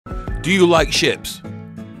Do you like ships?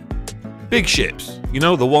 Big ships, you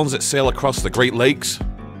know, the ones that sail across the Great Lakes?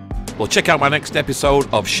 Well, check out my next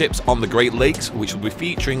episode of Ships on the Great Lakes, which will be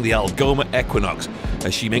featuring the Algoma Equinox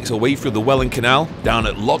as she makes her way through the Welland Canal down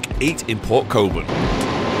at Lock 8 in Port Coburn.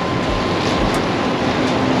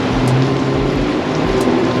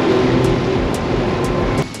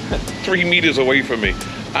 3 meters away from me.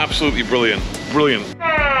 Absolutely brilliant. Brilliant.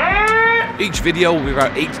 Each video will be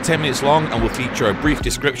about 8 to 10 minutes long and will feature a brief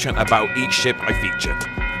description about each ship I feature.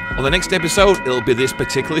 On the next episode, it'll be this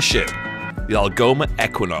particular ship, the Algoma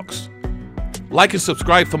Equinox. Like and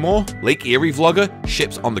subscribe for more Lake Erie vlogger,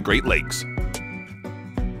 Ships on the Great Lakes.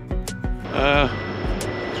 Let's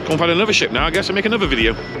go and find another ship now, I guess, and make another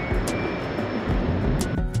video.